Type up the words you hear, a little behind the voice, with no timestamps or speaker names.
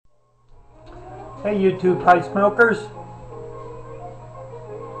Hey YouTube pipe smokers,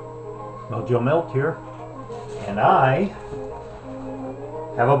 Mojo Milt here, and I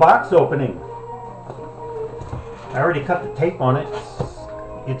have a box opening. I already cut the tape on it.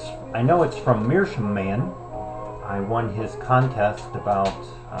 I know it's from MeerschaumMan. I won his contest about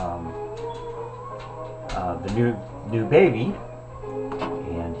the new baby,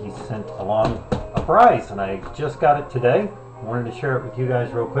 and he sent along a prize, and I just got it today. Wanted to share it with you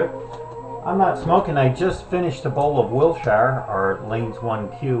guys real quick. I'm not smoking. I just finished a bowl of Wilshire, our Lanes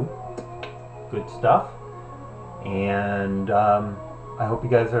 1Q. Good stuff. And I hope you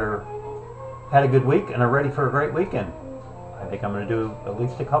guys had a good week and are ready for a great weekend. I think I'm going to do at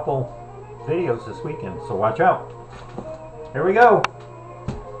least a couple videos this weekend, so watch out. Here we go.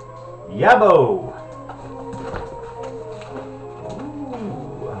 Yabo.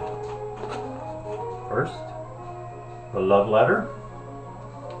 Ooh. First, the love letter.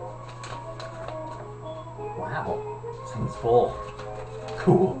 Wow, this thing's full.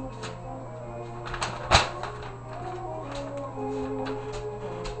 Cool.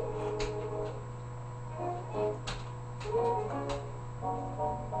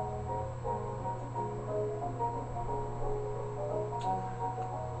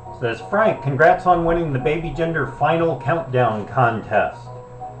 Says, Frank, congrats on winning the Baby Gender Final Countdown contest.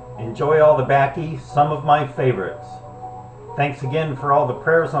 Enjoy all the backy, some of my favorites. Thanks again for all the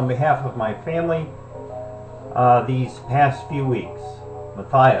prayers on behalf of my family these past few weeks.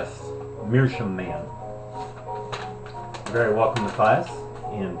 Matthias, MeerschaumMan. You're very welcome, Matthias,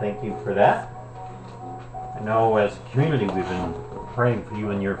 and thank you for that. I know as a community we've been praying for you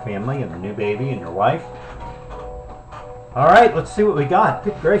and your family and the new baby and your wife. All right, let's see what we got.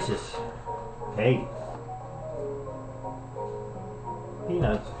 Good gracious. Hey.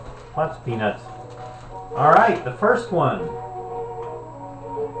 Peanuts. Lots of peanuts. All right, the first one.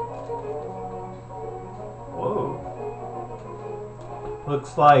 Whoa.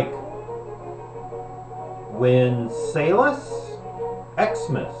 Looks like Wencelas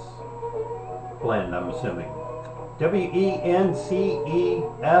Xmas blend, I'm assuming. Wencelas.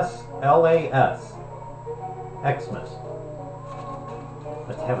 Xmas.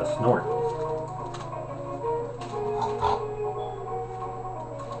 Let's have a snort.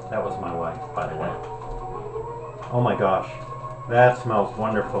 That was my wife, by the way. Oh my gosh. That smells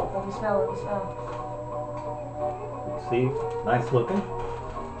wonderful. Let me smell, let me smell. See? Nice looking.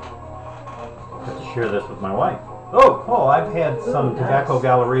 Got to share this with my wife. Oh, cool. I've had some Tobacco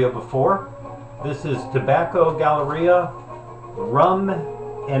Galleria before. This is Tobacco Galleria Rum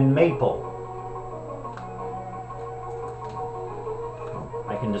and Maple.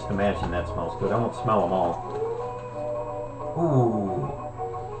 I can just imagine that smells good. I won't smell them all. Ooh.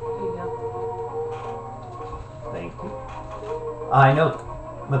 Here you go. Thank you. I know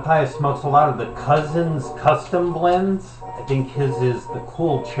Matthias smokes a lot of the Cousins custom blends. I think his is the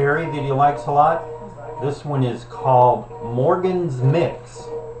Cool Cherry that he likes a lot. This one is called Morgan's Mix.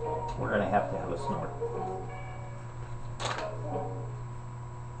 We're going to have a snort.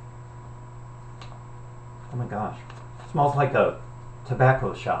 Oh my gosh. It smells like a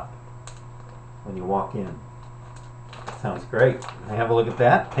tobacco shop when you walk in. Sounds great. Can I have a look at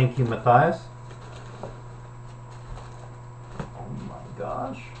that? Thank you, Matthias. Oh my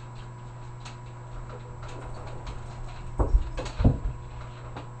gosh.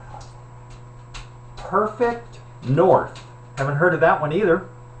 Perfect North. Haven't heard of that one either.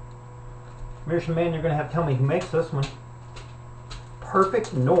 MeerschaumMan, you're going to have to tell me who makes this one.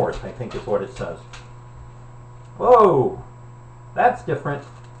 Perfect North, I think is what it says. Whoa! That's different.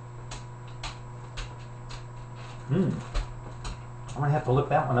 I'm gonna have to look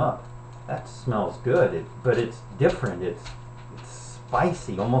that one up. That smells good, but it's different. It's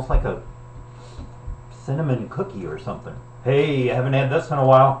spicy, almost like a cinnamon cookie or something. Hey, I haven't had this in a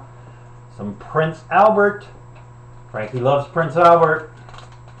while. Some Prince Albert. Frankie loves Prince Albert.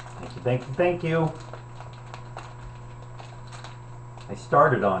 Thank you, thank you, thank you. I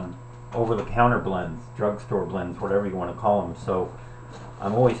started on over-the-counter blends, drugstore blends, whatever you want to call them, so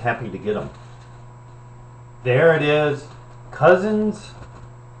I'm always happy to get them. There it is, Cousins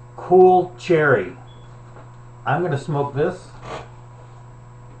Cool Cherry. I'm going to smoke this.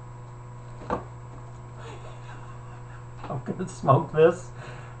 I'm going to smoke this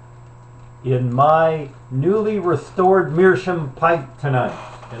in my newly restored Meerschaum pipe tonight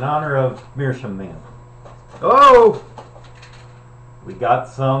in honor of MeerschaumMan. Oh! We got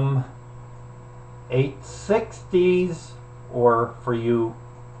some 860s, or for you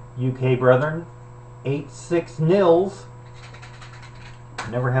UK brethren, 86 nils.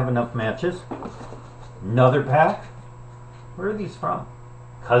 Never have enough matches. Another pack. Where are these from?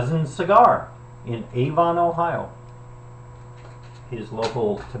 Cousin Cigar. in Avon, Ohio. His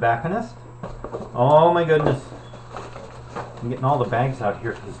local tobacconist. Oh my goodness. I'm getting all the bags out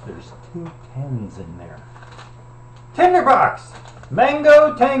here because there's 2 pens in there. Tinderbox!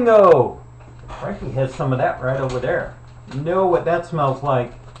 Mango Tango! Frankie has some of that right over there. You know what that smells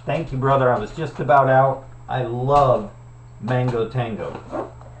like. Thank you, brother. I was just about out. I love Mango Tango.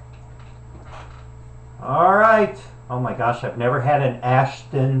 Alright. Oh my gosh, I've never had an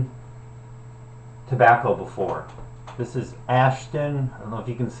Ashton tobacco before. This is Ashton, I don't know if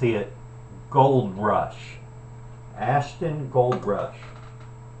you can see it, Gold Rush. Ashton Gold Rush.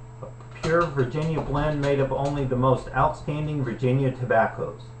 A pure Virginia blend made of only the most outstanding Virginia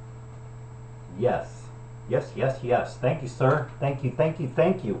tobaccos. Yes. Yes, yes, yes. Thank you, sir. Thank you, thank you,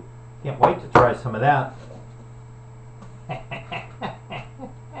 thank you. Can't wait to try some of that.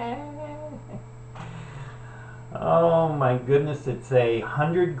 Oh my goodness, it's a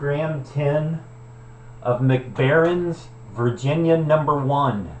 100-gram tin of McBaron's Virginia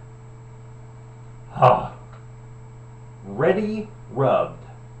 #1. Ah. Ready rubbed.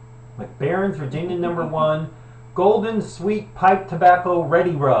 McBaron's Virginia #1 Golden Sweet Pipe Tobacco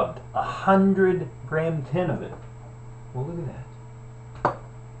Ready Rubbed. 100-gram tin of it. Well, look at that.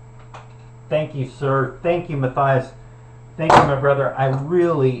 Thank you, sir. Thank you, Matthias. Thank you, my brother. I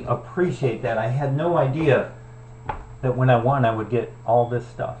really appreciate that. I had no idea that when I won, I would get all this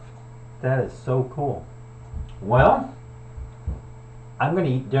stuff. That is so cool. Well, I'm going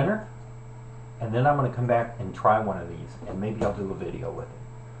to eat dinner, and then I'm going to come back and try one of these, and maybe I'll do a video with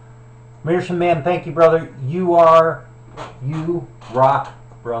it. MeerschaumMan, thank you, brother. You rock,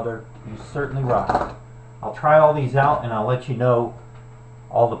 brother. You certainly rock. I'll try all these out, and I'll let you know,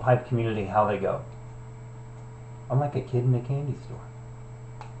 all the pipe community, how they go. I'm like a kid in a candy store.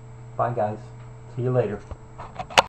 Bye, guys. See you later.